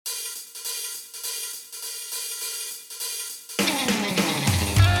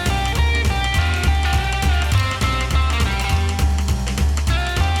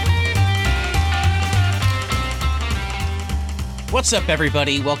What's up,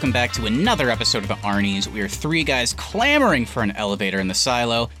 everybody? Welcome back to another episode of Arnie's. We are three guys clamoring for an elevator in the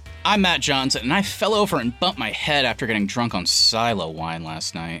silo. I'm Matt Johnson, and I fell over and bumped my head after getting drunk on silo wine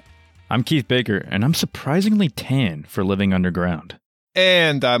last night. I'm Keith Baker, and I'm surprisingly tan for living underground.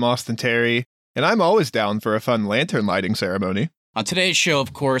 And I'm Austin Terry, and I'm always down for a fun lantern lighting ceremony. On today's show,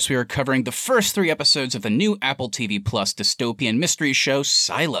 of course, we are covering the first 3 episodes of the new Apple TV Plus dystopian mystery show,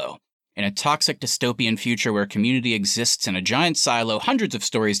 Silo. In a toxic dystopian future where community exists in a giant silo hundreds of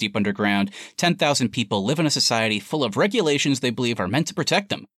stories deep underground, 10,000 people live in a society full of regulations they believe are meant to protect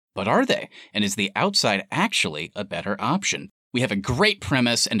them. But are they? And is the outside actually a better option? We have a great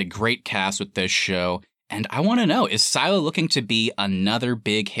premise and a great cast with this show. And I want to know, is Silo looking to be another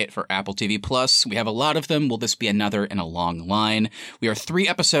big hit for Apple TV Plus? We have a lot of them. Will this be another in a long line? We are 3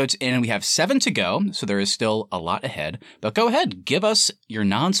 episodes in and we have 7 to go, so there is still a lot ahead. But go ahead, give us your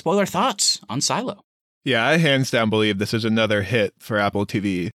non-spoiler thoughts on Silo. Yeah, I hands down believe this is another hit for Apple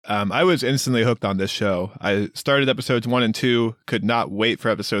TV. I was instantly hooked on this show. I started episodes 1 and 2, could not wait for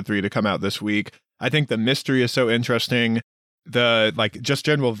episode 3 to come out this week. I think the mystery is so interesting. The just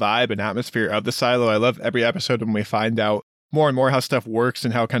general vibe and atmosphere of the silo. I love every episode when we find out more and more how stuff works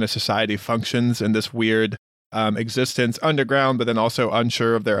and how kind of society functions in this weird existence underground, but then also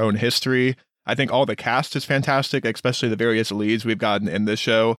unsure of their own history. I think all the cast is fantastic, especially the various leads we've gotten in this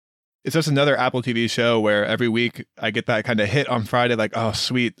show. It's just another Apple TV show where every week I get that kind of hit on Friday, like, oh,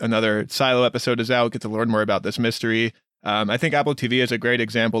 sweet, another Silo episode is out, get to learn more about this mystery. I think Apple TV is a great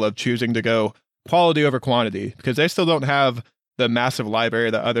example of choosing to go quality over quantity, because they still don't have the massive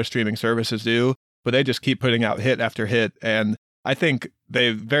library that other streaming services do, but they just keep putting out hit after hit. And I think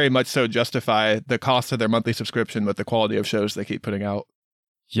they very much so justify the cost of their monthly subscription with the quality of shows they keep putting out.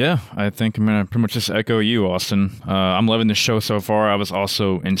 Yeah, I think I'm going to pretty much just echo you, Austin. I'm loving the show so far. I was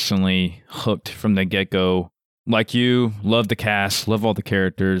also instantly hooked from the get-go. Like you, love the cast, love all the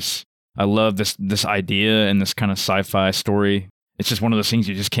characters. I love this idea and this kind of sci-fi story. It's just one of those things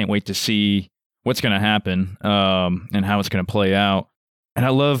you just can't wait to see what's going to happen and how it's going to play out. And I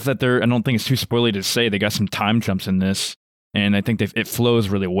love that I don't think it's too spoilery to say they got some time jumps in this, and I think it flows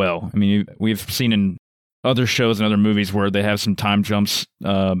really well. I mean, we've seen in other shows and other movies where they have some time jumps,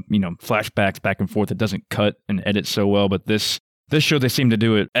 flashbacks back and forth. It doesn't cut and edit so well, but this show, they seem to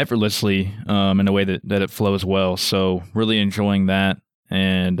do it effortlessly in a way that it flows well. So really enjoying that.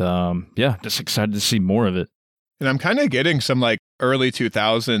 And just excited to see more of it. And I'm kind of getting some early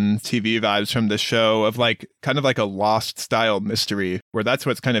 2000 TV vibes from this show of kind of a Lost style mystery, where that's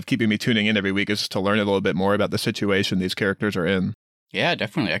what's kind of keeping me tuning in every week, is just to learn a little bit more about the situation these characters are in. Yeah,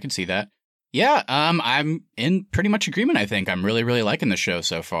 definitely. I can see that. Yeah, I'm in pretty much agreement, I think. I'm really, really liking the show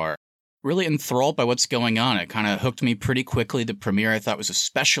so far. Really enthralled by what's going on. It kind of hooked me pretty quickly. The premiere I thought was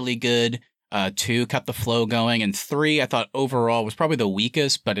especially good. 2 kept the flow going, and 3 I thought overall was probably the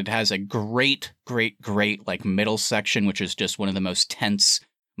weakest, but it has a great middle section, which is just one of the most tense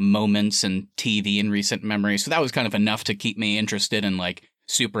moments in TV in recent memory. So that was kind of enough to keep me interested and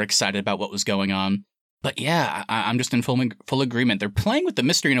super excited about what was going on. But yeah, I'm just in full agreement. They're playing with the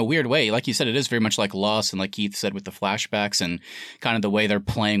mystery in a weird way. Like you said, it is very much like Lost, and like Keith said with the flashbacks, and kind of the way they're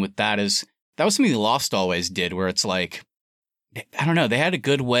playing with that was something Lost always did, where it's I don't know, they had a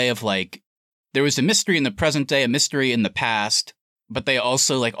good way of there was a mystery in the present day, a mystery in the past, but they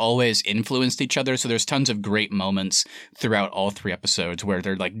also always influenced each other. So there's tons of great moments throughout all 3 episodes where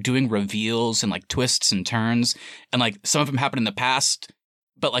they're doing reveals and twists and turns, and some of them happen in the past,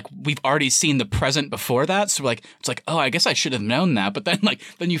 but we've already seen the present before that. So it's oh, I guess I should have known that. But then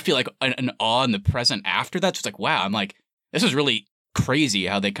then you feel an awe in the present after that. So it's wow, I'm this is really crazy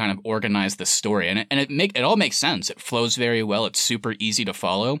how they kind of organize the story, and it all makes sense. It flows very well. It's super easy to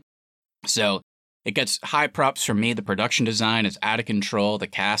follow. So it gets high props from me. The production design is out of control. The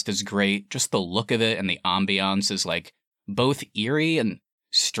cast is great. Just the look of it and the ambiance is both eerie and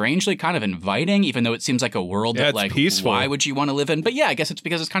strangely kind of inviting, even though it seems like a world that peaceful. Why would you want to live in? But yeah, I guess it's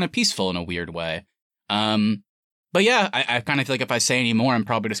because it's kind of peaceful in a weird way. But yeah, I kind of feel if I say any more, I'm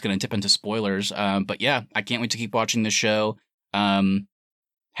probably just going to dip into spoilers. But yeah, I can't wait to keep watching this show.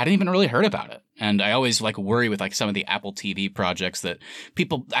 Hadn't even really heard about it. And I always worry with some of the Apple TV projects that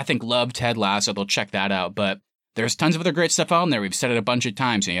people, I think, love Ted Lasso. They'll check that out. But there's tons of other great stuff on there. We've said it a bunch of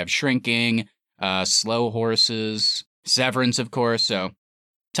times. You have Shrinking, Slow Horses, Severance, of course. So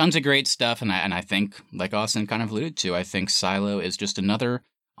tons of great stuff. And I think, like Austin kind of alluded to, I think Silo is just another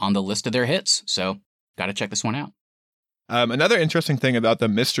on the list of their hits. So got to check this one out. Another interesting thing about the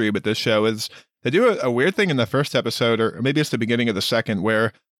mystery with this show is they do a weird thing in the first episode, or maybe it's the beginning of the second,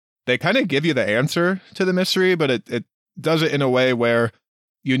 where they kind of give you the answer to the mystery, but it does it in a way where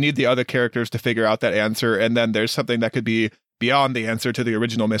you need the other characters to figure out that answer. And then there's something that could be beyond the answer to the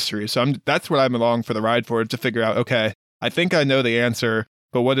original mystery. So that's what I'm along for the ride for, to figure out, okay, I think I know the answer,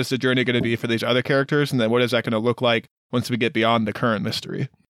 but what is the journey going to be for these other characters? And then what is that going to look like once we get beyond the current mystery?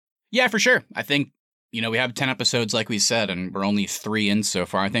 Yeah, for sure. I think, we have 10 episodes, like we said, and we're only 3 in so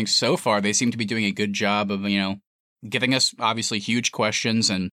far. I think so far they seem to be doing a good job of, giving us obviously huge questions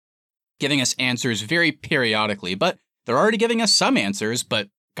and giving us answers very periodically. But they're already giving us some answers, but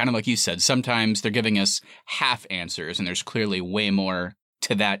kind of like you said, sometimes they're giving us half answers, and there's clearly way more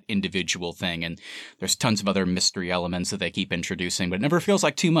to that individual thing. And there's tons of other mystery elements that they keep introducing, but it never feels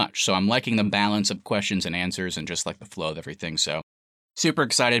like too much. So I'm liking the balance of questions and answers and just like the flow of everything. So super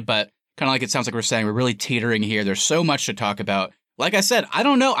excited, but kind of like it sounds like we're saying, we're really teetering here. There's so much to talk about. Like I said, I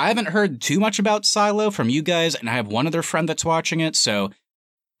don't know. I haven't heard too much about Silo from you guys, and I have one other friend that's watching it. So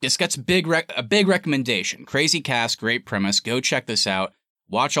this gets a big recommendation. Crazy cast, great premise. Go check this out.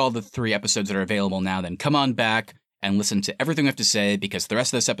 Watch all the 3 episodes that are available now. Then come on back and listen to everything we have to say, because the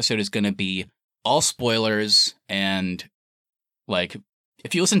rest of this episode is going to be all spoilers. And like,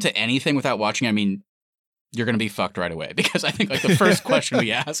 if you listen to anything without watching, you're going to be fucked right away, because I think like the first question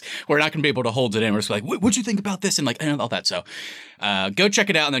we ask, we're not going to be able to hold it in. We're just like, what'd you think about this? And like, all that. So go check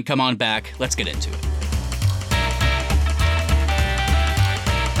it out and then come on back. Let's get into it.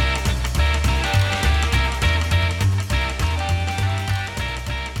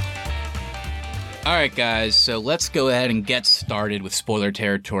 All right, guys, so let's go ahead and get started with spoiler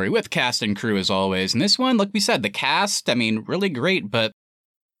territory with cast and crew as always. And this one, like we said, the cast, really great, but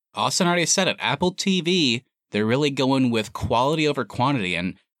Austin already said it. Apple TV, they're really going with quality over quantity.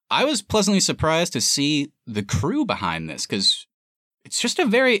 And I was pleasantly surprised to see the crew behind this, because it's just a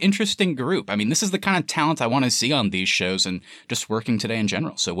very interesting group. This is the kind of talent I want to see on these shows and just working today in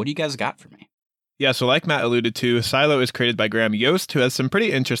general. So what do you guys got for me? Yeah, so like Matt alluded to, Silo is created by Graham Yost, who has some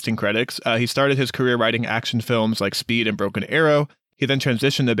pretty interesting credits. He started his career writing action films like Speed and Broken Arrow. He then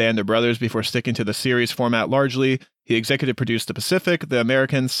transitioned to Band of Brothers before sticking to the series format largely. He executive produced The Pacific, The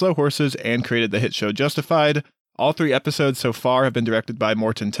Americans, Slow Horses, and created the hit show Justified. All 3 episodes so far have been directed by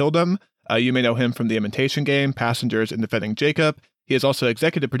Morton Tildum. You may know him from The Imitation Game, Passengers, and Defending Jacob. He is also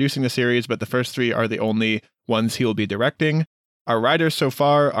executive producing the series, but the first 3 are the only ones he will be directing. Our writers so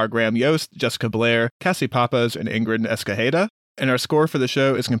far are Graham Yost, Jessica Blair, Cassie Papas, and Ingrid Escajeda. And our score for the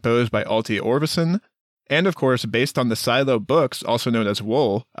show is composed by Alti Orvison. And of course, based on the Silo books, also known as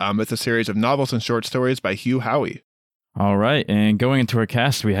Wool, it's a series of novels and short stories by Hugh Howey. All right, and going into our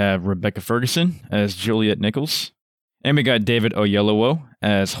cast, we have Rebecca Ferguson as Juliet Nichols. And we got David Oyelowo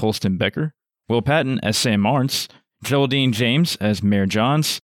as Holston Becker, Will Patton as Sam Marnes, Geraldine James as Mayor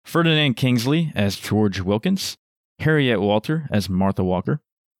Johns, Ferdinand Kingsley as George Wilkins, Harriet Walter as Martha Walker.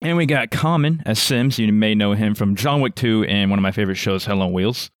 And we got Common as Sims. You may know him from John Wick 2 and one of my favorite shows, Hell on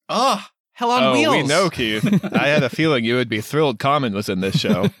Wheels. Oh, Hell on Wheels. We know, Keith. I had a feeling you would be thrilled Common was in this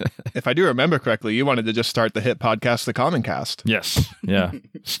show. If I do remember correctly, you wanted to just start the hit podcast, The Common Cast. Yes. Yeah.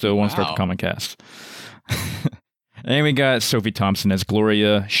 Still want to start the Common Cast. And we got Sophie Thompson as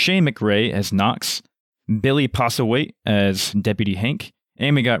Gloria, Shay McRae as Knox, Billy Postlethwaite as Deputy Hank,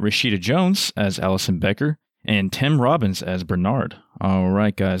 and we got Rashida Jones as Allison Becker, and Tim Robbins as Bernard. All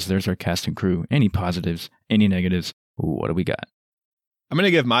right, guys, there's our cast and crew. Any positives, any negatives? What do we got? I'm going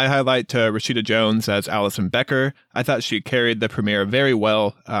to give my highlight to Rashida Jones as Allison Becker. I thought she carried the premiere very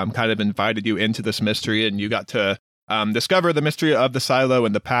well, kind of invited you into this mystery, and you got to discover the mystery of the Silo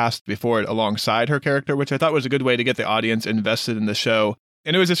in the past before it alongside her character, which I thought was a good way to get the audience invested in the show.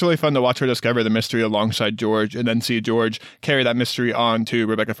 And it was just really fun to watch her discover the mystery alongside George and then see George carry that mystery on to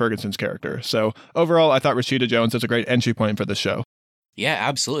Rebecca Ferguson's character. So overall, I thought Rashida Jones is a great entry point for the show. Yeah,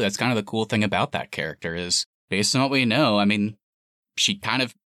 absolutely. That's kind of the cool thing about that character is, based on what we know, she kind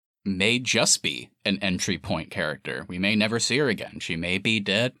of may just be an entry point character. We may never see her again. She may be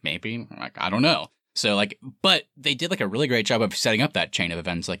dead, maybe, I don't know. So but they did a really great job of setting up that chain of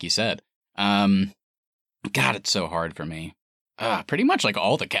events, like you said. God, it's so hard for me. Pretty much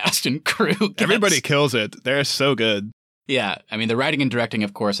all the cast and crew. Everybody kills it. They're so good. Yeah, the writing and directing,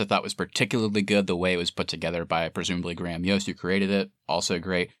 of course, I thought was particularly good. The way it was put together by presumably Graham Yost, who created it, also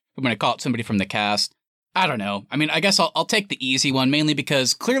great. But when I call it somebody from the cast, I don't know. I guess I'll take the easy one, mainly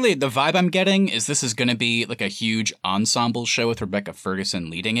because clearly the vibe I'm getting is this is going to be a huge ensemble show with Rebecca Ferguson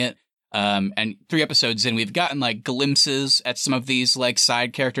leading it. And 3 episodes in, we've gotten glimpses at some of these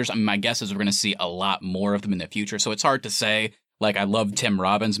side characters. My guess is we're going to see a lot more of them in the future. So it's hard to say. I love Tim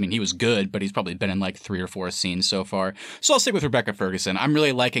Robbins. He was good, but he's probably been in 3 or 4 scenes so far. So I'll stick with Rebecca Ferguson. I'm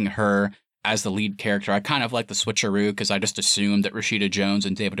really liking her as the lead character. I kind of like the switcheroo because I just assumed that Rashida Jones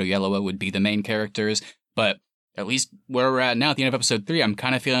and David Oyelowo would be the main characters. But at least where we're at now at the end of episode 3, I'm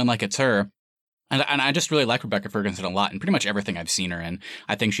kind of feeling like it's her. And I just really like Rebecca Ferguson a lot in pretty much everything I've seen her in.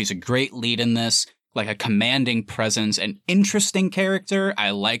 I think she's a great lead in this, like a commanding presence, an interesting character.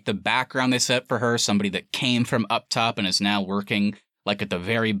 I like the background they set for her, somebody that came from up top and is now working like at the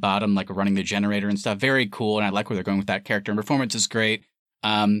very bottom, like running the generator and stuff. Very cool, and I like where they're going with that character. And performance is great.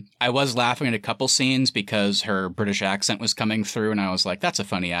 I was laughing at a couple scenes because her British accent was coming through, and I was like, that's a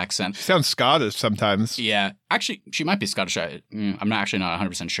funny accent. She sounds Scottish sometimes. Yeah. Actually, she might be Scottish. I'm not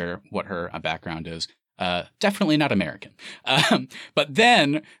 100% sure what her background is. Definitely not American. But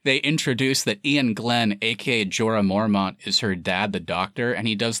then they introduced that Ian Glenn, a.k.a. Jorah Mormont, is her dad, the doctor, and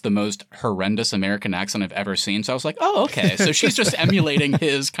he does the most horrendous American accent I've ever seen. So I was like, oh, okay. So she's just emulating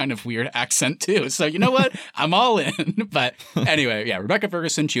his kind of weird accent, too. So you know what? I'm all in. But anyway, yeah, Rebecca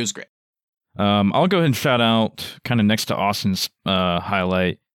Ferguson, she was great. I'll go ahead and shout out, kind of next to Austin's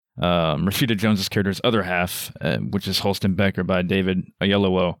highlight, Rashida Jones's character's other half, which is Holston Becker by David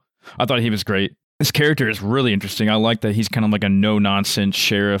Oyelowo. I thought he was great. This character is really interesting. I like that he's kind of like a no-nonsense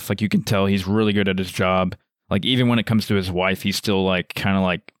sheriff. Like, you can tell he's really good at his job. Like, even when it comes to his wife, he still like kind of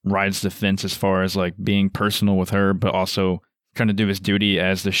like rides the fence as far as like being personal with her, but also trying to do his duty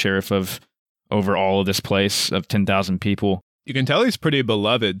as the sheriff of over all of this place of 10,000 people. You can tell he's pretty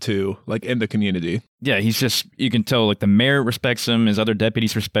beloved too, like in the community. Yeah, he's just, you can tell like the mayor respects him, his other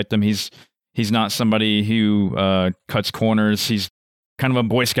deputies respect him. He's not somebody who cuts corners. He's kind of a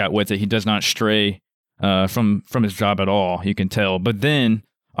Boy Scout with it. He does not stray from his job at all, you can tell. But then,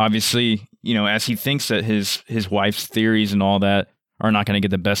 obviously, you know, as he thinks that his wife's theories and all that are not going to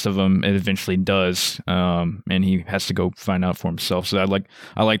get the best of him, it eventually does, and he has to go find out for himself. So I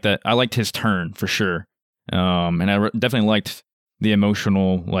like that. I liked his turn for sure, and I definitely liked the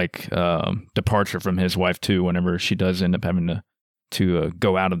emotional departure from his wife too. Whenever she does end up having to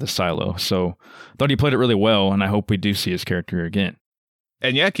go out of the silo, so I thought he played it really well, and I hope we do see his character again.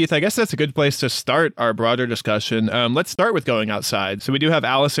 And yeah, Keith, I guess that's a good place to start our broader discussion. Let's start with going outside. So we do have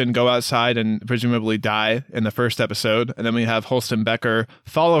Allison go outside and presumably die in the first episode. And then we have Holston Becker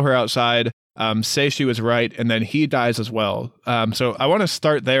follow her outside, say she was right, and then he dies as well. So I want to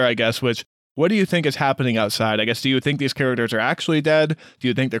start there, I guess, which, what do you think is happening outside? I guess, do you think these characters are actually dead? Do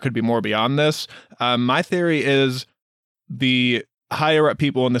you think there could be more beyond this? My theory is the higher up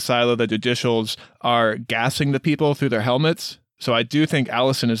people in the silo, the judicials, are gassing the people through their helmets. So I do think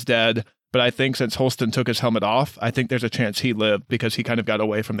Allison is dead, but I think since Holston took his helmet off, I think there's a chance he lived because he kind of got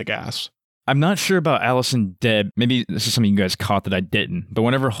away from the gas. I'm not sure about Allison dead. Maybe this is something you guys caught that I didn't. But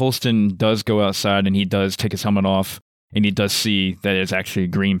whenever Holston does go outside and he does take his helmet off and he does see that it's actually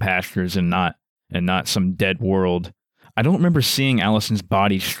green pastures and not some dead world, I don't remember seeing Allison's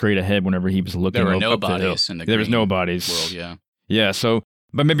body straight ahead whenever he was looking. There were no up bodies the in the There was no bodies. world, yeah. Yeah, so...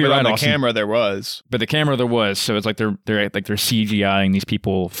 But maybe you're right, on the Austin. camera there was. But the camera there was, so it's like they're CGIing these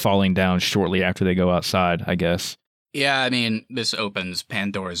people falling down shortly after they go outside, I guess. Yeah, I mean, this opens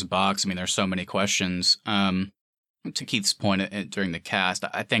Pandora's box. I mean, there's so many questions. To Keith's point during the cast,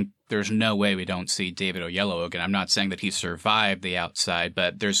 I think there's no way we don't see David Oyelowo again. I'm not saying that he survived the outside,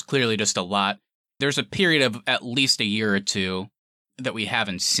 but there's clearly just a lot. There's a period of at least a year or two that we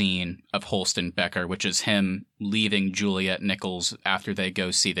haven't seen of Holston Becker, which is him leaving Juliet Nichols after they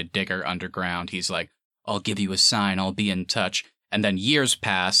go see the digger underground. He's like, I'll give you a sign, I'll be in touch. And then years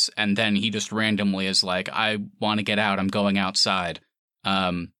pass, and then he just randomly is like, I want to get out, I'm going outside.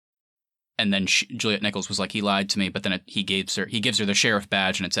 And then Juliet Nichols was like, he lied to me, but then he gives her the sheriff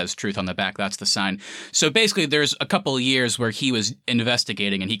badge, and it says truth on the back. That's the sign. So basically, there's a couple of years where he was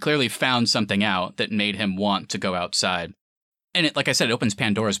investigating, and he clearly found something out that made him want to go outside. And it, like I said, it opens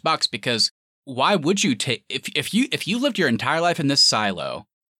Pandora's box, because why would you take if you lived your entire life in this silo?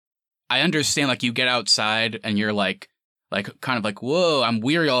 I understand, like, you get outside and you're like kind of like, whoa, I'm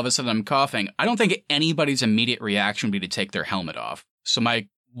weary. All of a sudden, I'm coughing. I don't think anybody's immediate reaction would be to take their helmet off. So my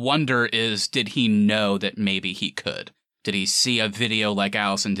wonder is, did he know that maybe he could? Did he see a video like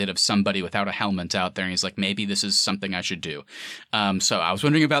Allison did of somebody without a helmet out there, and he's like, maybe this is something I should do? So I was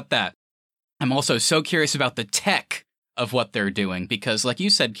wondering about that. I'm also so curious about the tech of what they're doing, because like you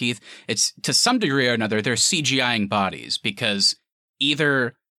said, Keith, it's to some degree or another, they're CGIing bodies, because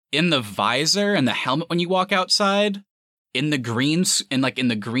either in the visor and the helmet when you walk outside, in the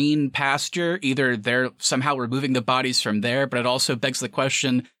green pasture, either they're somehow removing the bodies from there, but it also begs the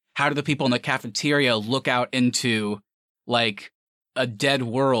question, how do the people in the cafeteria look out into like a dead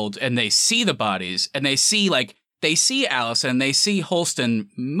world and they see the bodies and they see Allison, they see Holston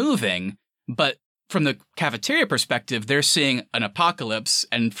moving, but from the cafeteria perspective, they're seeing an apocalypse,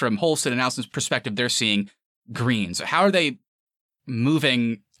 and from Holston and Allison's perspective, they're seeing green. So how are they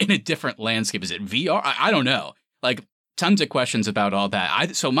moving in a different landscape? Is it VR? I don't know. Like, tons of questions about all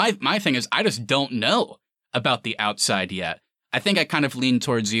that. So my thing is, I just don't know about the outside yet. I think I kind of lean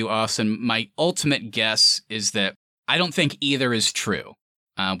towards you, Austin. My ultimate guess is that I don't think either is true.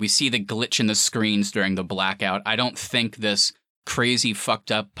 We see the glitch in the screens during the blackout. I don't think this crazy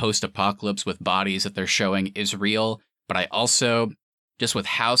fucked up post-apocalypse with bodies that they're showing is real. But I also, just with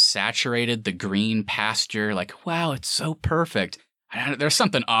how saturated the green pasture, like, wow, it's so perfect. There's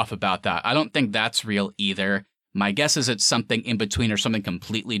something off about that. I don't think that's real either. My guess is it's something in between or something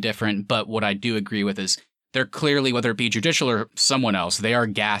completely different. But what I do agree with is they're clearly, whether it be Judicial or someone else, they are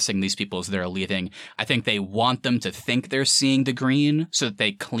gassing these people as they're leaving. I think they want them to think they're seeing the green so that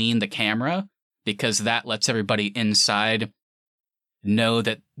they clean the camera, because that lets everybody inside know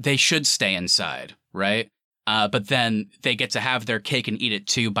that they should stay inside, right? But then they get to have their cake and eat it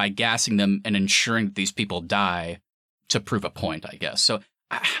too by gassing them and ensuring that these people die to prove a point, I guess. So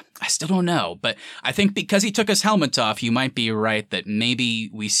I still don't know. But I think because he took his helmet off, you might be right that maybe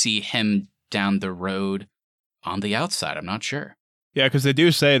we see him down the road on the outside. I'm not sure. Yeah, because they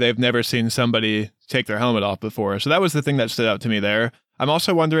do say they've never seen somebody take their helmet off before. So that was the thing that stood out to me there. I'm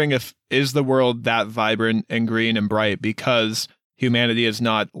also wondering is the world that vibrant and green and bright because humanity is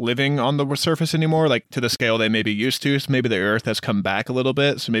not living on the surface anymore, like to the scale they may be used to. So maybe the Earth has come back a little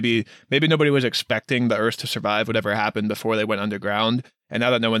bit. So maybe nobody was expecting the Earth to survive whatever happened before they went underground. And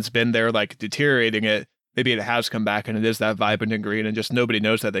now that no one's been there, like deteriorating it, maybe it has come back and it is that vibrant and green, and just nobody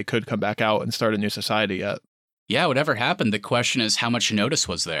knows that they could come back out and start a new society yet. Yeah, whatever happened, the question is how much notice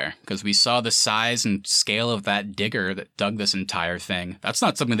was there? Because we saw the size and scale of that digger that dug this entire thing. That's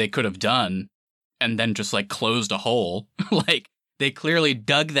not something they could have done and then just like closed a hole. Like they clearly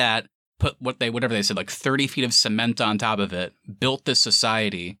dug that, put whatever they said, like 30 feet of cement on top of it, built this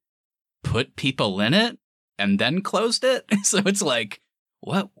society, put people in it, and then closed it. So it's like,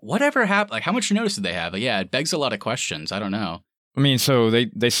 whatever happened? Like how much notice did they have? Yeah, it begs a lot of questions. I don't know. I mean, so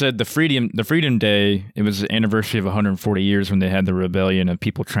they said the Freedom Day, it was the anniversary of 140 years when they had the rebellion of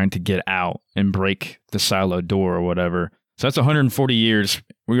people trying to get out and break the silo door or whatever. So that's 140 years,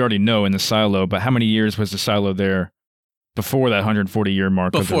 we already know, in the silo, but how many years was the silo there before that 140-year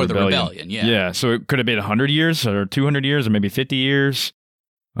mark before of the rebellion? Yeah. Yeah, so it could have been 100 years or 200 years or maybe 50 years.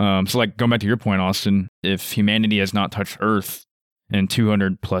 So like going back to your point, Austin, if humanity has not touched Earth in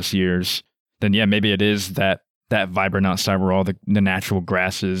 200 plus years, then yeah, maybe it is that vibrant outside where all the natural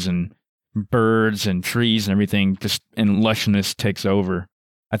grasses and birds and trees and everything just and lushness takes over.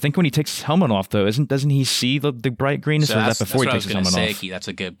 I think when he takes his helmet off, though, doesn't he see the bright greenness? So or is that before he takes his helmet off? That's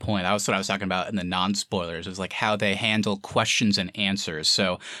a good point. That's what I was talking about in the non-spoilers. It was like how they handle questions and answers.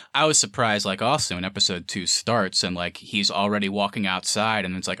 So I was surprised, like also when episode 2 starts and like he's already walking outside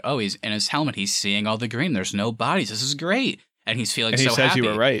and it's like, oh, he's in his helmet. He's seeing all the green. There's no bodies. This is great. And he's feeling so happy. And he says you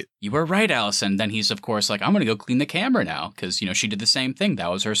were right. You were right, Allison. Then he's, of course, like, I'm going to go clean the camera now because, she did the same thing. That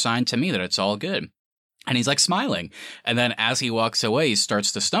was her sign to me that it's all good. And he's like smiling. And then as he walks away, he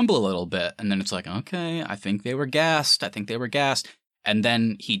starts to stumble a little bit. And then it's like, okay, I think they were gassed. And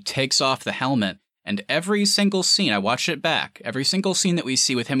then he takes off the helmet. And every single scene, I watched it back. Every single scene that we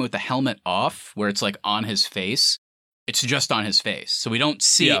see with him with the helmet off, where it's like on his face, it's just on his face. So we don't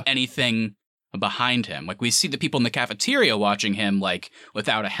see anything behind him. Like we see the people in the cafeteria watching him like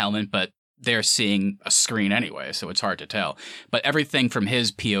without a helmet, but they're seeing a screen anyway, so it's hard to tell. But everything from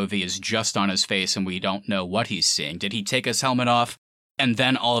his POV is just on his face and we don't know what he's seeing. Did he take his helmet off and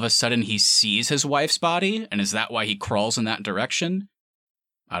then all of a sudden he sees his wife's body? And is that why he crawls in that direction?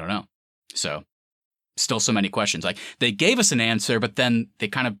 I don't know. So still so many questions. Like they gave us an answer, but then they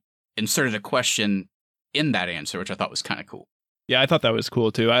kind of inserted a question in that answer, which I thought was kind of cool. Yeah, I thought that was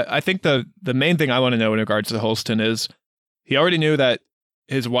cool too. I think the main thing I want to know in regards to Holston is he already knew that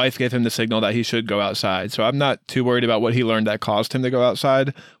his wife gave him the signal that he should go outside. So I'm not too worried about what he learned that caused him to go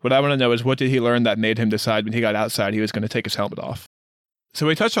outside. What I want to know is what did he learn that made him decide when he got outside he was going to take his helmet off. So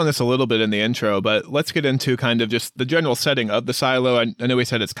we touched on this a little bit in the intro, but let's get into kind of just the general setting of the silo. I know we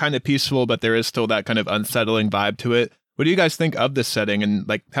said it's kind of peaceful, but there is still that kind of unsettling vibe to it. What do you guys think of this setting and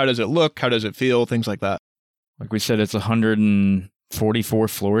like how does it look? How does it feel? Things like that. Like we said, it's 144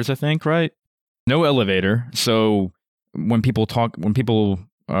 floors, I think, right? No elevator. So when people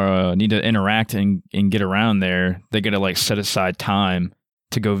need to interact and get around there, they got to like set aside time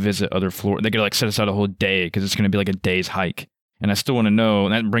to go visit other floors. They got to like set aside a whole day because it's going to be like a day's hike. And I still want to know,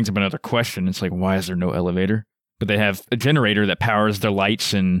 and that brings up another question. It's like, why is there no elevator? But they have a generator that powers their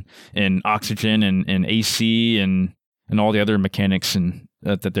lights and oxygen and AC and all the other mechanics and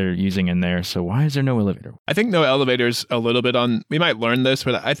that they're using in there. So why is there no elevator? I think no elevators a little bit on, we might learn this,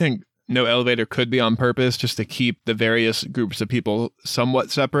 but I think no elevator could be on purpose just to keep the various groups of people somewhat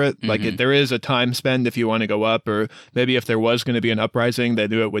separate. Mm-hmm. Like there is a time spend if you want to go up, or maybe if there was going to be an uprising, they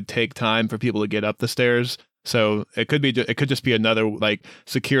knew it would take time for people to get up the stairs. So it could just be another like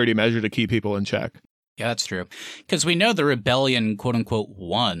security measure to keep people in check. Yeah, that's true. Because we know the rebellion, quote unquote,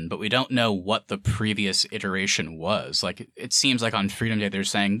 won, but we don't know what the previous iteration was. Like, it seems like on Freedom Day, they're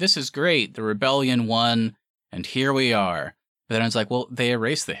saying, this is great, the rebellion won, and here we are. But then it's like, well, they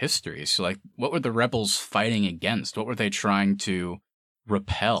erased the history. So, like, what were the rebels fighting against? What were they trying to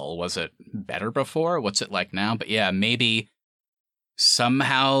repel? Was it better before? What's it like now? But yeah, maybe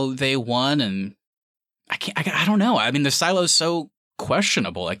somehow they won, and I don't know. I mean, the silo's so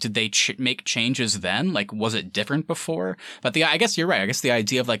questionable. Like, did they make changes then? Like, was it different before? But I guess you're right. I guess the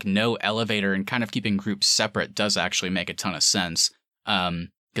idea of like no elevator and kind of keeping groups separate does actually make a ton of sense.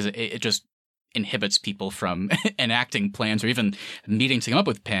 Because it just inhibits people from enacting plans or even meeting to come up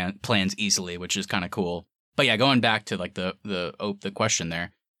with plans easily, which is kind of cool. But yeah, going back to like the question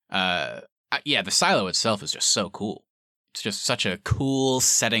there, yeah, the silo itself is just so cool. It's just such a cool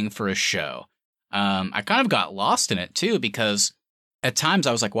setting for a show. I kind of got lost in it too, because at times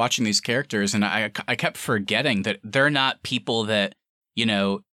I was like watching these characters and I kept forgetting that they're not people that, you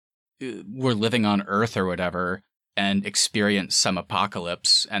know, were living on Earth or whatever and experienced some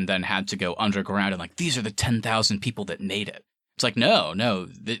apocalypse and then had to go underground and like, these are the 10,000 people that made it. It's like, no,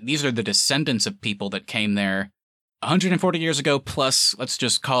 these are the descendants of people that came there 140 years ago, plus let's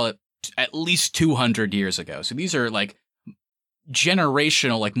just call it at least 200 years ago. So these are like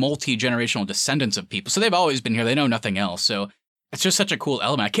generational, like multi-generational descendants of people. So they've always been here. They know nothing else. So it's just such a cool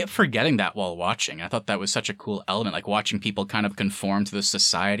element. I kept forgetting that while watching. I thought that was such a cool element, like watching people kind of conform to this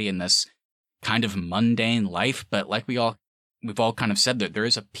society and this kind of mundane life. But like we've all kind of said, that there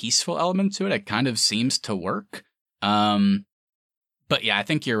is a peaceful element to it. It kind of seems to work. But yeah, I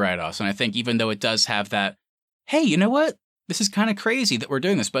think you're right, Austin. I think even though it does have that, hey, you know what? This is kind of crazy that we're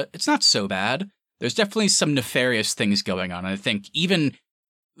doing this, but it's not so bad. There's definitely some nefarious things going on. And I think even,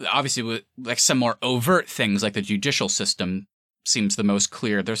 obviously, with like some more overt things like the judicial system seems the most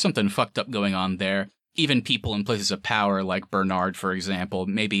clear. There's something fucked up going on there. Even people in places of power, like Bernard, for example,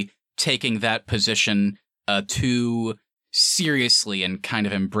 maybe taking that position too seriously and kind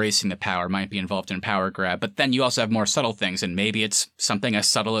of embracing the power might be involved in power grab. But then you also have more subtle things, and maybe it's something as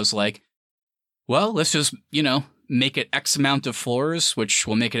subtle as like, well, let's just, you know, make it X amount of floors, which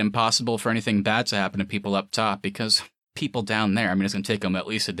will make it impossible for anything bad to happen to people up top, because people down there, I mean, it's going to take them at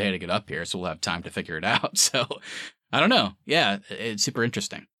least a day to get up here, so we'll have time to figure it out. So I don't know. Yeah, it's super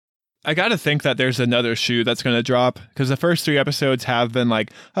interesting. I got to think that there's another shoe that's going to drop, because the first 3 episodes have been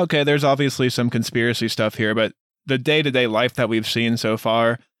like, okay, there's obviously some conspiracy stuff here, but the day-to-day life that we've seen so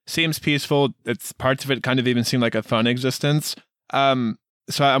far seems peaceful. It's parts of it kind of even seem like a fun existence.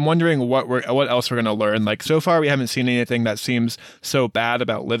 So I'm wondering what else we're going to learn. Like, so far we haven't seen anything that seems so bad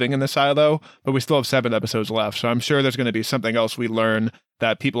about living in the silo, but we still have 7 episodes left. So I'm sure there's going to be something else we learn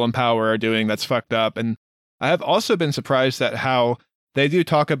that people in power are doing that's fucked up. And I have also been surprised at how they do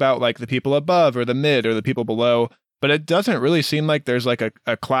talk about like the people above or the mid or the people below, but it doesn't really seem like there's like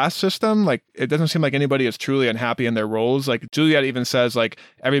a class system. Like, it doesn't seem like anybody is truly unhappy in their roles. Like, Juliet even says like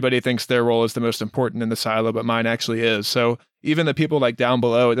everybody thinks their role is the most important in the silo, but mine actually is. So even the people like down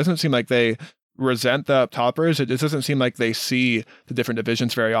below, it doesn't seem like they resent the toppers. It just doesn't seem like they see the different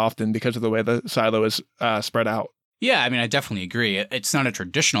divisions very often because of the way the silo is spread out. Yeah, I mean, I definitely agree. It's not a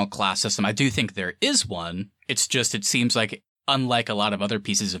traditional class system. I do think there is one. It's just, it seems like, unlike a lot of other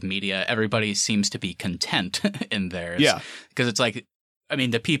pieces of media, everybody seems to be content in theirs. Yeah. Because it's like, I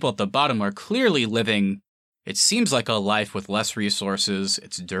mean, the people at the bottom are clearly living, it seems like a life with less resources.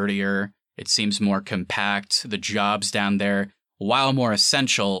 It's dirtier. It seems more compact. The jobs down there, while more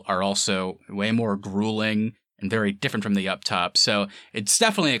essential, are also way more grueling and very different from the up top. So it's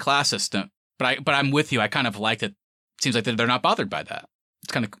definitely a class system. But I'm with you. I kind of like it. It seems like they're not bothered by that.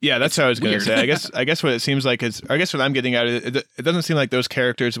 It's kind of, yeah, that's what I was going to say. I guess what it seems like is, I guess what I'm getting at is, it doesn't seem like those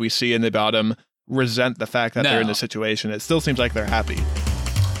characters we see in the bottom resent the fact that they're in this situation. It still seems like they're happy.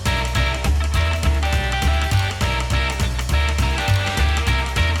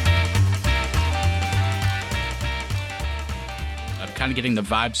 I'm kind of getting the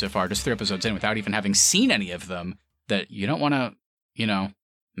vibe so far, just 3 episodes in, without even having seen any of them, that you don't want to, you know,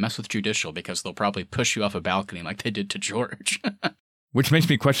 mess with Judicial, because they'll probably push you off a balcony like they did to George. Which makes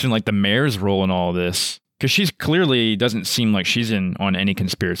me question like the mayor's role in all this, because she's clearly doesn't seem like she's in on any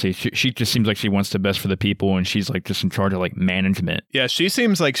conspiracy. She just seems like she wants the best for the people, and she's like just in charge of like management. Yeah, she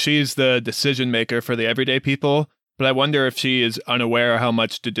seems like she's the decision maker for the everyday people, but I wonder if she is unaware how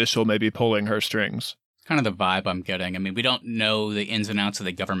much Judicial may be pulling her strings. Kind of the vibe I'm getting. I mean, we don't know the ins and outs of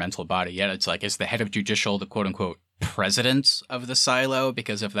the governmental body yet. It's like, is the head of judicial the quote-unquote president of the silo?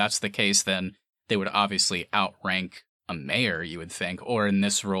 Because if that's the case, then they would obviously outrank a mayor, you would think. Or in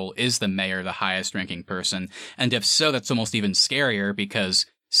this role, is the mayor the highest-ranking person? And if so, that's almost even scarier because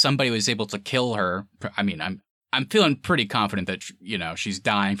somebody was able to kill her. I mean, I'm feeling pretty confident that, you know, she's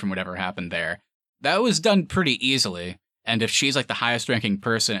dying from whatever happened there. That was done pretty easily. And if she's like the highest ranking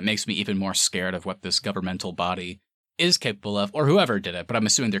person, it makes me even more scared of what this governmental body is capable of, or whoever did it. But I'm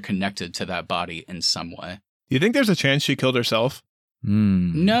assuming they're connected to that body in some way. You think there's a chance she killed herself?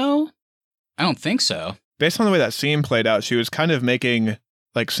 No, I don't think so. Based on the way that scene played out, she was kind of making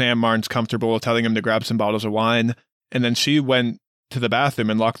like Sam Marnes comfortable, telling him to grab some bottles of wine. And then she went to the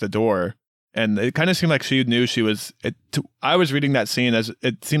bathroom and locked the door. And it kind of seemed like she knew she was... I was reading that scene as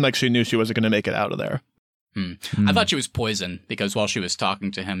it seemed like she knew she wasn't going to make it out of there. I thought she was poisoned because while she was talking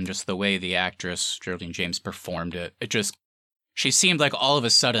to him, just the way the actress, Geraldine James, performed it, she seemed like all of a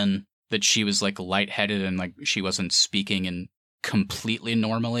sudden that she was like lightheaded and like she wasn't speaking and completely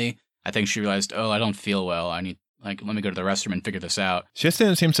normally. I think she realized, oh, I don't feel well. I need, like, let me go to the restroom and figure this out. She just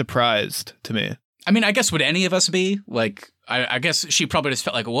didn't seem surprised to me. I mean, I guess would any of us be? Like, I guess she probably just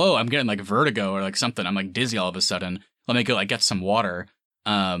felt like, whoa, I'm getting like vertigo or like something. I'm like dizzy all of a sudden. Let me go like get some water.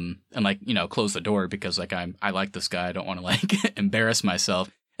 And like, you know, close the door because like I like this guy. I don't want to like embarrass myself.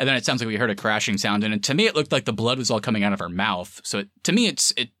 And then it sounds like we heard a crashing sound. And to me, it looked like the blood was all coming out of her mouth. So to me,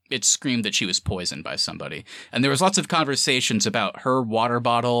 it screamed that she was poisoned by somebody. And there was lots of conversations about her water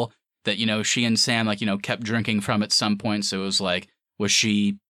bottle that, you know, she and Sam, like, you know, kept drinking from at some point. So it was like, was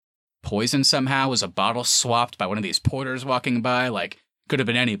she poisoned somehow? Was a bottle swapped by one of these porters walking by? Like, could have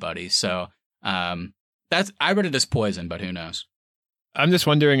been anybody. So I read it as poison, but who knows? I'm just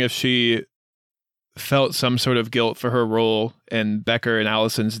wondering if she felt some sort of guilt for her role in Becker and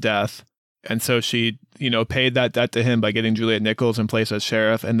Allison's death. And so she, you know, paid that debt to him by getting Juliet Nichols in place as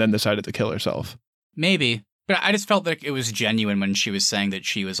sheriff and then decided to kill herself. Maybe. But I just felt like it was genuine when she was saying that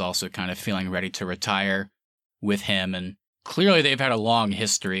she was also kind of feeling ready to retire with him. And clearly they've had a long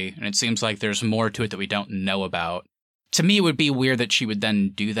history, and it seems like there's more to it that we don't know about. To me, it would be weird that she would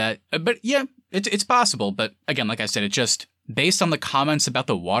then do that. But yeah, it's possible. But again, like I said, it just... based on the comments about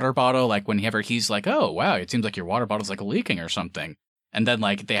the water bottle, like whenever he's like, oh, wow, it seems like your water bottle's like leaking or something. And then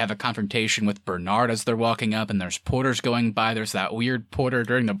like they have a confrontation with Bernard as they're walking up and there's porters going by. There's that weird porter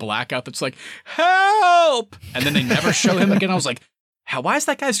during the blackout that's like, help! And then they never show him again. I was like, why is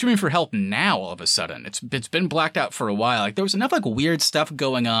that guy screaming for help now all of a sudden? It's been blacked out for a while. Like there was enough like weird stuff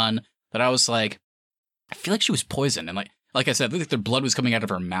going on that I was like, I feel like she was poisoned. And like I said, I think the blood was coming out of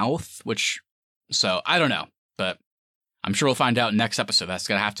her mouth, so I don't know. But I'm sure we'll find out next episode. That's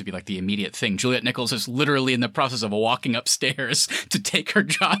going to have to be like the immediate thing. Juliet Nichols is literally in the process of walking upstairs to take her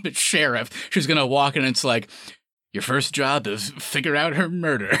job as sheriff. She's going to walk in and it's like, your first job is figure out her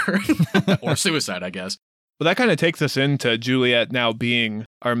murder. Or suicide, I guess. Well, that kind of takes us into Juliet now being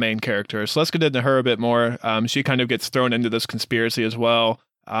our main character. So let's get into her a bit more. She kind of gets thrown into this conspiracy as well.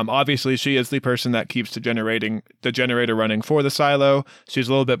 Obviously, she is the person that keeps the generator running for the silo. She's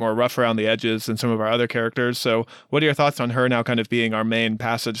a little bit more rough around the edges than some of our other characters. So what are your thoughts on her now kind of being our main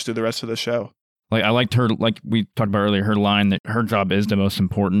passage through the rest of the show? Like I liked her, like we talked about earlier, her line that her job is the most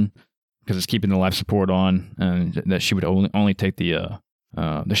important because it's keeping the life support on, and that she would only take the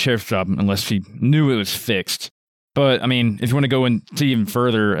sheriff's job unless she knew it was fixed. But I mean, if you want to go into even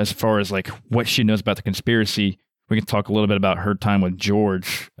further as far as like what she knows about the conspiracy, we can talk a little bit about her time with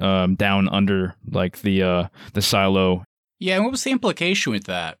George down under like the silo. Yeah, and what was the implication with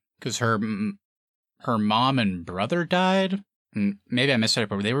that? Because her mom and brother died. Maybe I missed it,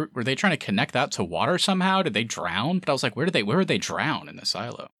 but were they trying to connect that to water somehow? Did they drown? But I was like, where would they drown in the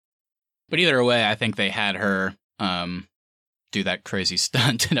silo? But either way, I think they had her do that crazy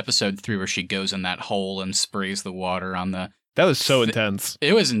stunt in episode 3 where she goes in that hole and sprays the water on the... That was so intense.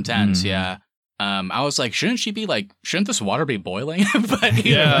 It was intense, yeah. I was like, shouldn't this water be boiling? But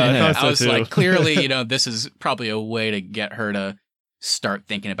yeah, I was like, clearly, this is probably a way to get her to start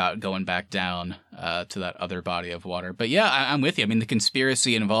thinking about going back down to that other body of water. But yeah, I'm with you. I mean, the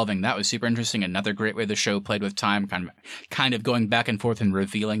conspiracy involving that was super interesting. Another great way the show played with time, kind of going back and forth and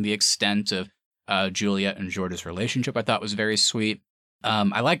revealing the extent of Juliet and George's relationship. I thought was very sweet.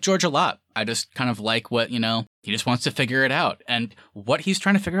 I like George a lot. I just kind of like what, he just wants to figure it out. And what he's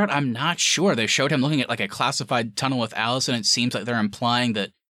trying to figure out, I'm not sure. They showed him looking at like a classified tunnel with Allison. It seems like they're implying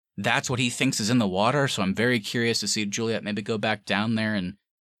that that's what he thinks is in the water. So I'm very curious to see Juliet maybe go back down there and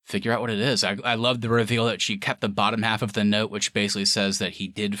figure out what it is. I love the reveal that she kept the bottom half of the note, which basically says that he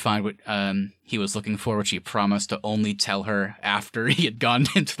did find what he was looking for, which he promised to only tell her after he had gone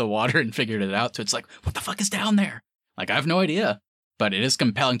into the water and figured it out. So it's like, what the fuck is down there? Like, I have no idea. But it is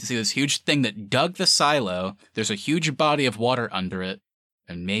compelling to see this huge thing that dug the silo. There's a huge body of water under it.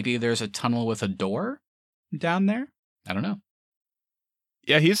 And maybe there's a tunnel with a door down there? I don't know.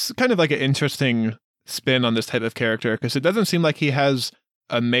 Yeah, he's kind of like an interesting spin on this type of character, because it doesn't seem like he has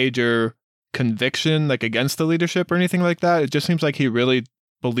a major conviction like against the leadership or anything like that. It just seems like he really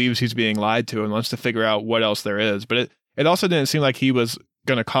believes he's being lied to and wants to figure out what else there is. But it also didn't seem like he was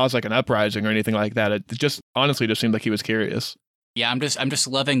going to cause like an uprising or anything like that. It just honestly just seemed like he was curious. Yeah, I'm just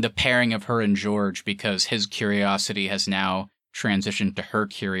loving the pairing of her and George, because his curiosity has now transitioned to her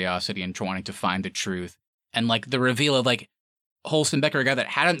curiosity and wanting to find the truth. And like the reveal of like Holston Becker, a guy that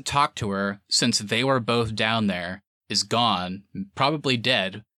hadn't talked to her since they were both down there, is gone, probably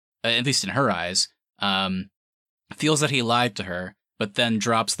dead, at least in her eyes, feels that he lied to her, but then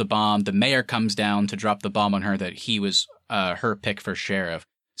drops the bomb. The mayor comes down to drop the bomb on her that he was her pick for sheriff.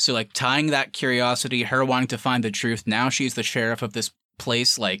 So, like, tying that curiosity, her wanting to find the truth, now she's the sheriff of this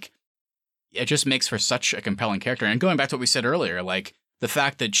place, like, it just makes for such a compelling character. And going back to what we said earlier, like, the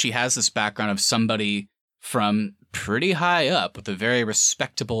fact that she has this background of somebody from pretty high up with a very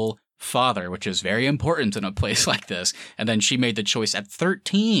respectable father, which is very important in a place like this. And then she made the choice at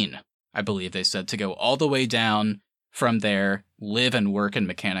 13, I believe they said, to go all the way down from there, live and work in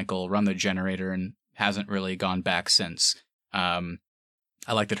mechanical, run the generator, and hasn't really gone back since.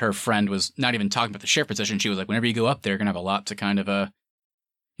 I like that her friend was not even talking about the sheriff position. She was like, whenever you go up there, you're going to have a lot to kind of,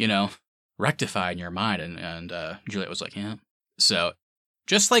 rectify in your mind. And Juliet was like, yeah. So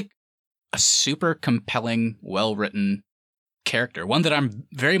just like a super compelling, well-written character, one that I'm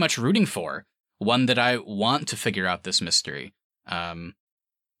very much rooting for, one that I want to figure out this mystery, one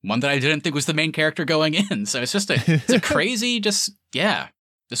that I didn't think was the main character going in. So it's just it's a crazy, just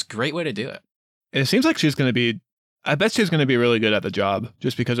great way to do it. And it seems like I bet she's going to be really good at the job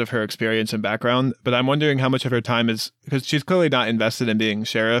just because of her experience and background. But I'm wondering how much of her time is, because she's clearly not invested in being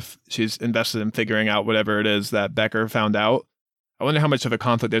sheriff. She's invested in figuring out whatever it is that Becker found out. I wonder how much of a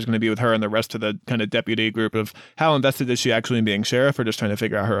conflict there's going to be with her and the rest of the kind of deputy group of how invested is she actually in being sheriff or just trying to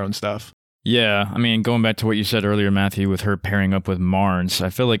figure out her own stuff. Yeah, I mean, going back to what you said earlier, Matthew, with her pairing up with Marnes,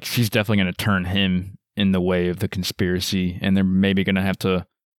 I feel like she's definitely going to turn him in the way of the conspiracy, and they're maybe going to have to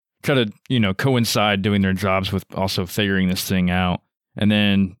try to, coincide doing their jobs with also figuring this thing out. And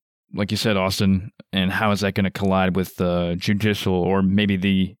then, like you said, Austin, and how is that going to collide with the judicial, or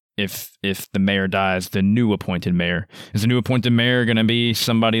maybe if the mayor dies, the new appointed mayor? Is the new appointed mayor going to be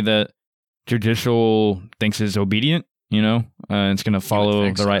somebody that judicial thinks is obedient, it's going to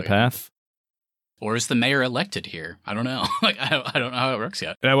follow the right path? Or is the mayor elected here? I don't know. I don't know how it works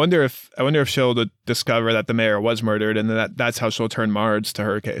yet. And I wonder if she'll discover that the mayor was murdered, and that's how she'll turn Marge to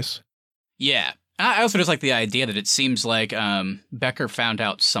her case. Yeah. I also just like the idea that it seems like Becker found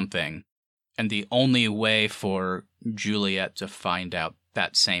out something, and the only way for Juliet to find out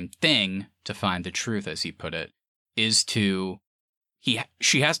that same thing, to find the truth, as he put it, is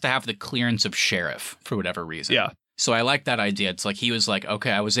she has to have the clearance of sheriff for whatever reason. Yeah. So I like that idea. It's like he was like,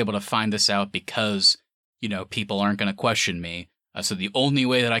 okay, I was able to find this out because, people aren't going to question me. So the only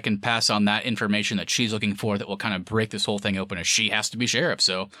way that I can pass on that information that she's looking for that will kind of break this whole thing open is she has to be sheriff.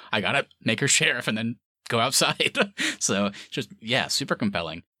 So I got to make her sheriff and then go outside. So just, super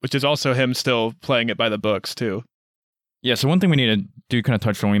compelling. Which is also him still playing it by the books, too. Yeah, so one thing we need to do kind of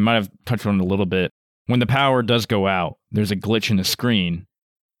touch on, we might have touched on it a little bit. When the power does go out, there's a glitch in the screen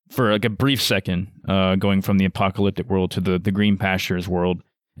for like a brief second, going from the apocalyptic world to the green pastures world.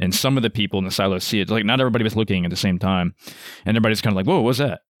 And some of the people in the silo see it. Like, not everybody was looking at the same time. And everybody's kind of like, whoa, what was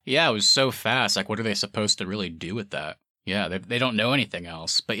that? Yeah, it was so fast. Like, what are they supposed to really do with that? Yeah, they don't know anything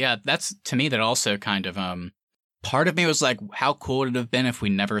else. But yeah, that's, to me, that also kind of, part of me was like, how cool would it have been if we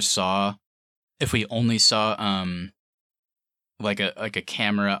only saw, like a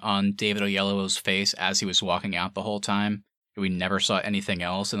camera on David Oyelowo's face as he was walking out the whole time. We never saw anything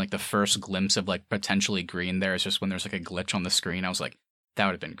else. And like the first glimpse of like potentially green there is just when there's like a glitch on the screen. I was like, that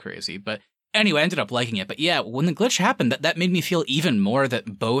would have been crazy. But anyway, I ended up liking it. But yeah, when the glitch happened, that made me feel even more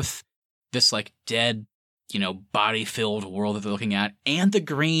that both this like dead, body-filled world that they're looking at and the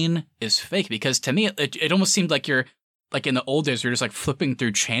green is fake. Because to me, it almost seemed like you're like in the old days, you're just like flipping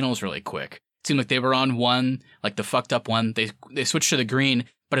through channels really quick. It seemed like they were on one, like the fucked up one. They switched to the green,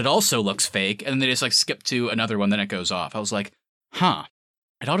 but it also looks fake. And then they just like skip to another one, then it goes off. I was like,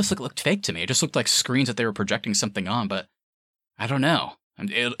 it all just looked fake to me. It just looked like screens that they were projecting something on, but I don't know.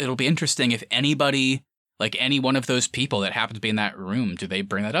 It'll be interesting if anybody Like any one of those people that happen to be in that room, do they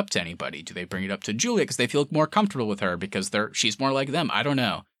bring that up to anybody? Do they bring it up to Juliet because they feel more comfortable with her because she's more like them? I don't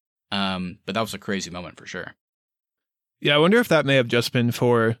know. But that was a crazy moment for sure. Yeah, I wonder if that may have just been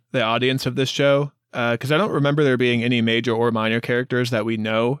for the audience of this show, because I don't remember there being any major or minor characters that we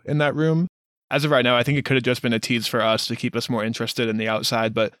know in that room. As of right now, I think it could have just been a tease for us to keep us more interested in the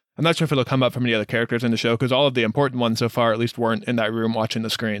outside, but I'm not sure if it'll come up from any other characters in the show, because all of the important ones so far at least weren't in that room watching the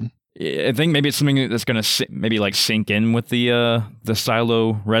screen. I think maybe it's something that's going to maybe like sink in with the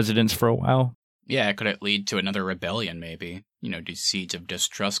silo residents for a while. Yeah, could it lead to another rebellion, maybe? Do seeds of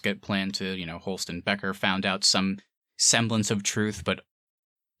distrust get planted? Holston Becker found out some semblance of truth, but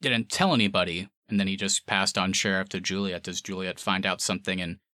didn't tell anybody, and then he just passed on Sheriff to Juliet. Does Juliet find out something,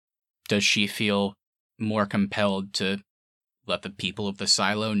 and does she feel more compelled to let the people of the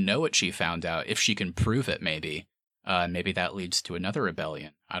silo know what she found out, if she can prove it, maybe? Maybe that leads to another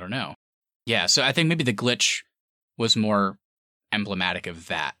rebellion. I don't know. Yeah, so I think maybe the glitch was more emblematic of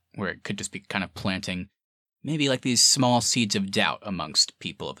that, where it could just be kind of planting maybe like these small seeds of doubt amongst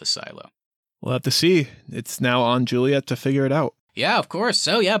people of the silo. We'll have to see. It's now on Juliet to figure it out. Yeah, of course.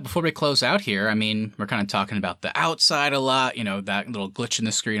 So yeah, before we close out here, I mean, we're kind of talking about the outside a lot, that little glitch in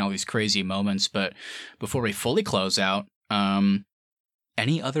the screen, all these crazy moments. But before we fully close out,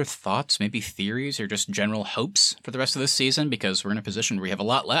 any other thoughts, maybe theories, or just general hopes for the rest of this season? Because we're in a position where we have a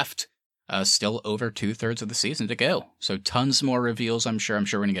lot left. Still over 2/3 of the season to go. So tons more reveals, I'm sure. I'm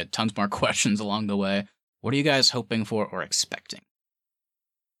sure we're going to get tons more questions along the way. What are you guys hoping for or expecting?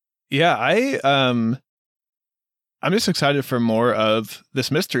 Yeah, I'm just excited for more of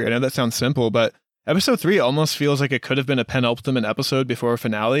this mystery. I know that sounds simple, but episode 3 almost feels like it could have been a penultimate episode before a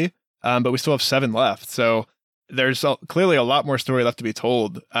finale, but we still have 7 left. So there's clearly a lot more story left to be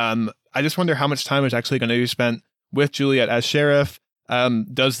told. I just wonder how much time is actually going to be spent with Juliet as sheriff.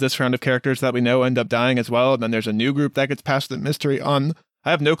 Does this round of characters that we know end up dying as well? And then there's a new group that gets past the mystery on.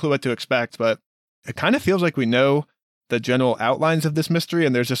 I have no clue what to expect, but it kind of feels like we know the general outlines of this mystery,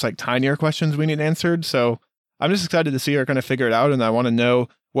 and there's just like tinier questions we need answered. So I'm just excited to see her kind of figure it out, and I want to know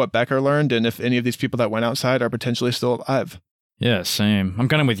what Becker learned and if any of these people that went outside are potentially still alive. Yeah, same. I'm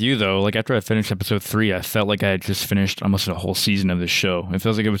kind of with you, though. Like, after I finished episode 3, I felt like I had just finished almost a whole season of this show. It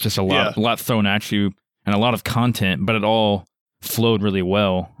feels like it was just a lot thrown at you and a lot of content, but it all flowed really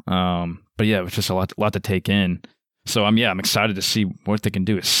well. But yeah, it was just a lot to take in. So I'm excited to see what they can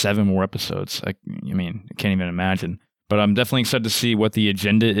do with 7 more episodes. I can't even imagine. But I'm definitely excited to see what the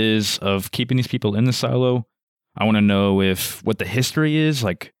agenda is of keeping these people in the silo. I want to know what the history is,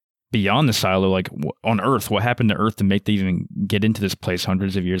 like, beyond the silo, like on Earth. What happened to Earth to make them even get into this place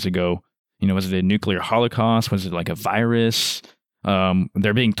hundreds of years ago? Was it a nuclear holocaust? Was it like a virus?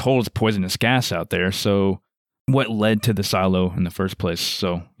 They're being told it's poisonous gas out there. So what led to the silo in the first place?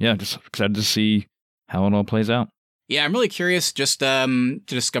 So yeah, just excited to see how it all plays out. Yeah, I'm really curious just to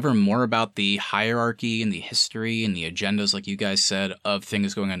discover more about the hierarchy and the history and the agendas, like you guys said, of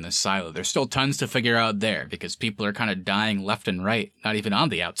things going on in the silo. There's still tons to figure out there because people are kind of dying left and right, not even on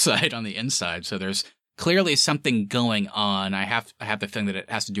the outside, on the inside. So there's clearly something going on. I have the feeling that it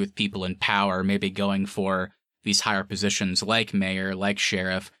has to do with people in power, maybe going for these higher positions like mayor, like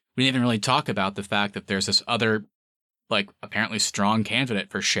sheriff. We didn't even really talk about the fact that there's this other, like, apparently strong candidate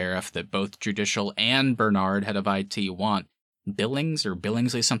for sheriff that both Judicial and Bernard, head of IT, want. Billings or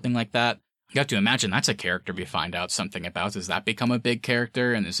Billingsley, something like that. You have to imagine that's a character we find out something about. Does that become a big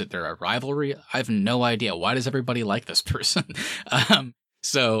character? And is there a rivalry? I have no idea. Why does everybody like this person?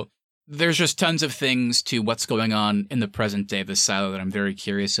 So there's just tons of things to what's going on in the present day of the silo that I'm very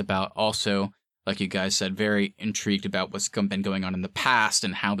curious about. Also, like you guys said, very intrigued about what's been going on in the past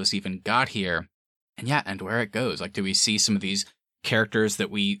and how this even got here. And where it goes. Like, do we see some of these characters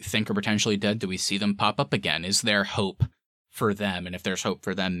that we think are potentially dead? Do we see them pop up again? Is there hope for them? And if there's hope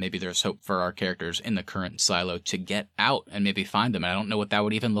for them, maybe there's hope for our characters in the current silo to get out and maybe find them. And I don't know what that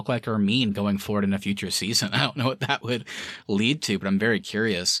would even look like or mean going forward in a future season. I don't know what that would lead to, but I'm very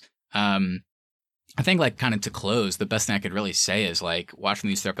curious. I think, like, kind of to close, the best thing I could really say is, like, watching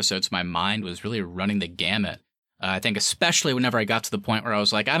these 3 episodes, my mind was really running the gamut. I think especially whenever I got to the point where I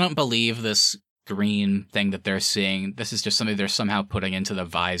was like, I don't believe this green thing that they're seeing. This is just something they're somehow putting into the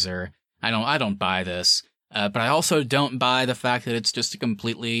visor. I don't buy this. But I also don't buy the fact that it's just a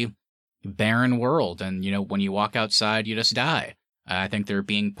completely barren world. And, when you walk outside, you just die. I think they're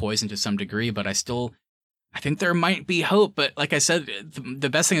being poisoned to some degree, but I think there might be hope. But like I said, the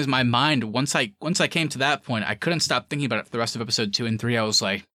best thing is my mind. Once I came to that point, I couldn't stop thinking about it for the rest of episode 2 and 3. I was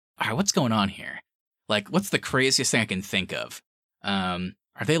like, all right, what's going on here? Like, what's the craziest thing I can think of?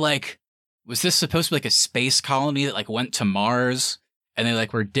 Are they like, was this supposed to be like a space colony that like went to Mars and they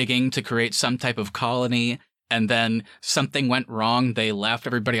like were digging to create some type of colony, and then something went wrong. They left.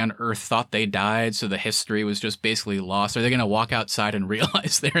 Everybody on Earth thought they died, so the history was just basically lost. Are they going to walk outside and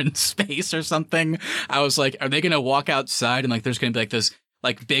realize they're in space or something? I was like, are they going to walk outside and like there's going to be like this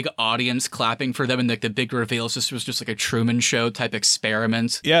like big audience clapping for them, and like the big reveals this was just like a Truman Show type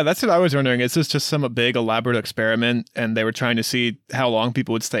experiment? Yeah, that's what I was wondering. Is this just some big elaborate experiment and they were trying to see how long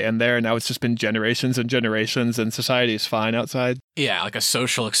people would stay in there, and now it's just been generations and generations and society is fine outside? Yeah, like a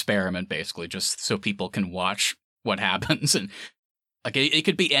social experiment, basically, just so people can watch what happens. And like it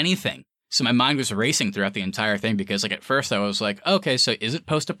could be anything. So my mind was racing throughout the entire thing because like at first I was like, okay, so is it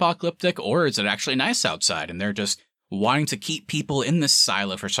post-apocalyptic or is it actually nice outside? And they're just wanting to keep people in this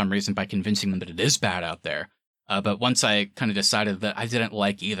silo for some reason by convincing them that it is bad out there. But once I kind of decided that I didn't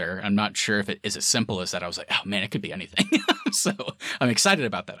like either, I'm not sure if it is as simple as that, I was like, oh man, it could be anything. So I'm excited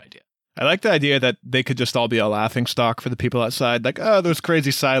about that idea. I like the idea that they could just all be a laughing stock for the people outside. Like, oh, those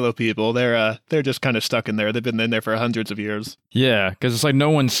crazy silo people, they're just kind of stuck in there. They've been in there for hundreds of years. Yeah, because it's like no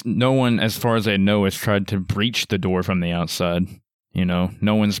one, as far as I know, has tried to breach the door from the outside. You know,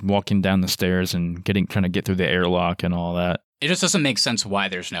 no one's walking down the stairs and trying to get through the airlock and all that. It just doesn't make sense why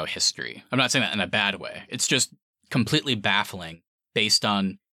there's no history. I'm not saying that in a bad way. It's just completely baffling based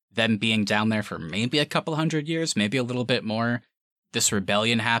on them being down there for maybe a couple hundred years, maybe a little bit more. This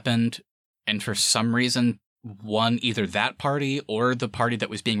rebellion happened, and for some reason, either that party or the party that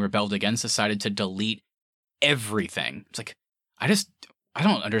was being rebelled against decided to delete everything. It's like, I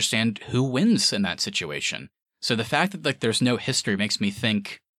don't understand who wins in that situation. So the fact that like there's no history makes me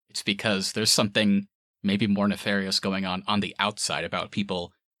think it's because there's something maybe more nefarious going on the outside about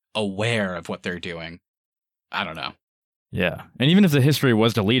people aware of what they're doing. I don't know. Yeah. And even if the history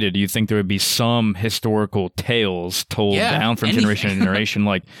was deleted, you think there would be some historical tales told down from generation to generation.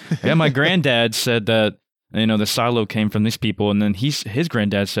 Like, yeah, my granddad said that, you know, the silo came from these people. And then his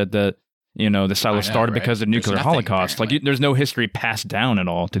granddad said that, you know, the silo started because of nuclear holocaust. Apparently. Like, there's no history passed down at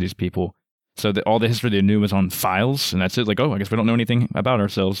all to these people. So all the history they knew was on files, and that's it. Like, oh, I guess we don't know anything about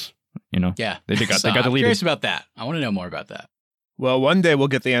ourselves. You know? Yeah. They got I'm deleted. curious about that. I want to know more about that. Well, one day we'll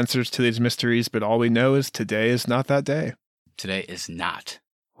get the answers to these mysteries, but all we know is today is not that day. Today is not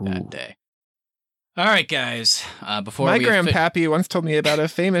that day. All right, guys. Before my we grandpappy once told me about a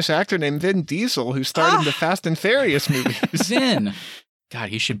famous actor named Vin Diesel who starred in the Fast and Furious movies. Vin. God,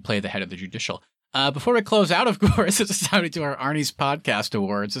 he should play the head of the judicial. Before we close out, of course, it's time to do our Arnie's Podcast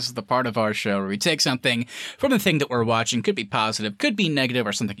Awards. This is the part of our show where we take something from the thing that we're watching. Could be positive, could be negative,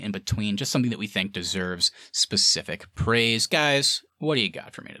 or something in between. Just something that we think deserves specific praise. Guys, what do you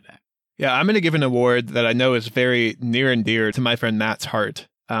got for me today? Yeah, I'm going to give an award that I know is very near and dear to my friend Matt's heart.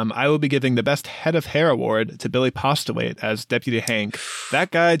 I will be giving the Best Head of Hair award to Billy Postlewaite as Deputy Hank.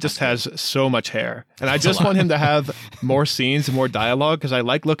 That guy just has so much hair. And I just want him to have more scenes and more dialogue because I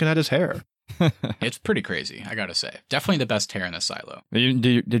like looking at his hair. It's pretty crazy, I gotta say. Definitely the best hair in the silo.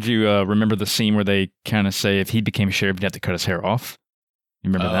 Did you remember the scene where they kind of say if he became sheriff, he'd have to cut his hair off?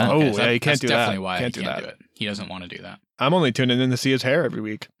 You remember that? Okay. Yeah, you can't do that. That's definitely why he can't do do it. He doesn't want to do that. I'm only tuning in to see his hair every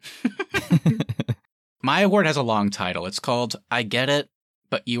week. My award has a long title. It's called I Get It,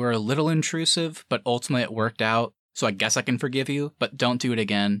 but You Were a Little Intrusive, but ultimately it worked out, so I guess I can forgive you, but don't do it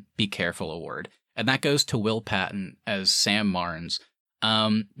again. Be careful award. And that goes to Will Patton as Sam Marnes.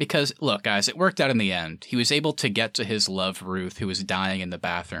 Because, look, guys, it worked out in the end. He was able to get to his love, Ruth, who was dying in the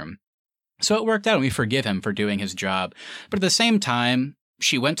bathroom. So it worked out, and we forgive him for doing his job. But at the same time,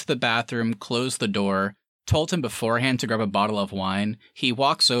 she went to the bathroom, closed the door, told him beforehand to grab a bottle of wine. He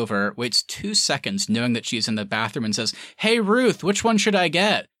walks over, waits 2 seconds, knowing that she's in the bathroom, and says, "Hey, Ruth, which one should I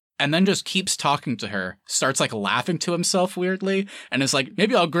get?" And then just keeps talking to her, starts, like, laughing to himself weirdly, and is like,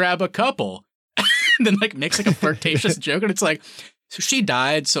 maybe I'll grab a couple. And then, like, makes, like, a flirtatious joke, and it's like, so she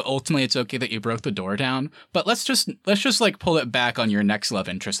died, so ultimately it's okay that you broke the door down, but let's just like pull it back on your next love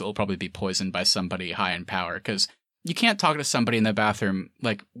interest that will probably be poisoned by somebody high in power, because you can't talk to somebody in the bathroom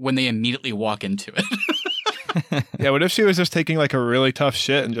like when they immediately walk into it. Yeah, what if she was just taking like a really tough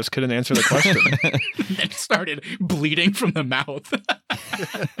shit and just couldn't answer the question? And started bleeding from the mouth.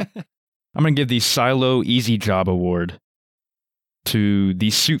 I'm going to give the Silo Easy Job Award to the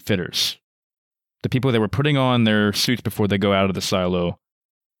suit fitters. The people that were putting on their suits before they go out of the silo.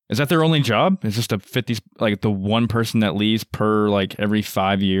 Is that their only job? Is just to fit these, like the one person that leaves per like every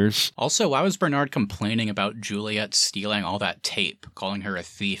 5 years? Also, why was Bernard complaining about Juliet stealing all that tape, calling her a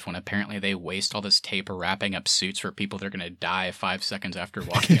thief, when apparently they waste all this tape wrapping up suits for people that are going to die 5 seconds after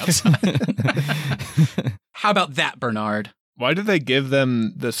walking outside? How about that, Bernard? Why do they give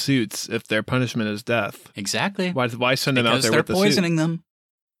them the suits if their punishment is death? Exactly. Why send them out there with the suit? Because they're poisoning them.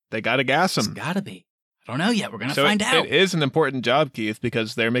 They gotta gas them. It's gotta be. I don't know yet. We're going to find out. It is an important job, Keith,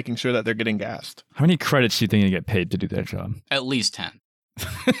 because they're making sure that they're getting gassed. How many credits do you think you get paid to do that job? At least 10.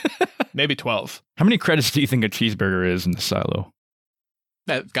 Maybe 12. How many credits do you think a cheeseburger is in the silo?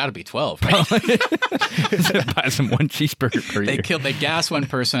 That's got to be 12, right? Buy some one cheeseburger per year. They gas one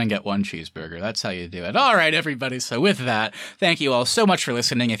person and get one cheeseburger. That's how you do it. All right, everybody. So with that, thank you all so much for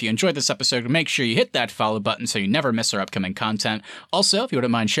listening. If you enjoyed this episode, make sure you hit that follow button so you never miss our upcoming content. Also, if you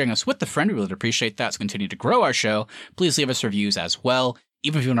wouldn't mind sharing us with a friend, we would appreciate that to continue to grow our show. Please leave us reviews as well.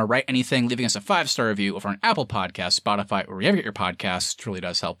 Even if you want to write anything, leaving us a 5-star review over on Apple Podcasts, Spotify, or wherever you get your podcasts really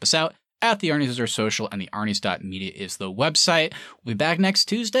does help us out. At The Arnie's is our social, and thearnie's.media is the website. We'll be back next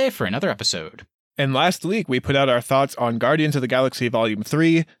Tuesday for another episode. And last week, we put out our thoughts on Guardians of the Galaxy Volume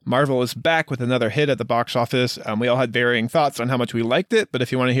 3. Marvel is back with another hit at the box office. We all had varying thoughts on how much we liked it, but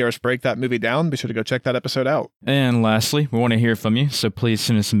if you want to hear us break that movie down, be sure to go check that episode out. And lastly, we want to hear from you, so please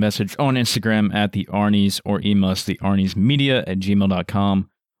send us a message on Instagram at The Arnie's or email us thearniesmedia@gmail.com.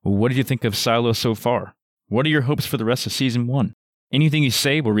 What did you think of Silo so far? What are your hopes for the rest of Season 1? Anything you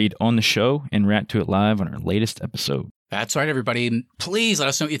say, we'll read on the show and react to it live on our latest episode. That's right, everybody. Please let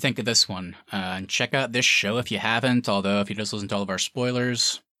us know what you think of this one. And check out this show if you haven't, although if you just listen to all of our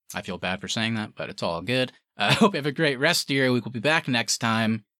spoilers, I feel bad for saying that, but it's all good. I hope you have a great rest of your week. We'll be back next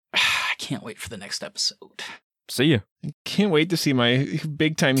time. I can't wait for the next episode. See ya. Can't wait to see my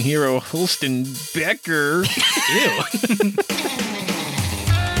big-time hero, Holston Becker. Ew.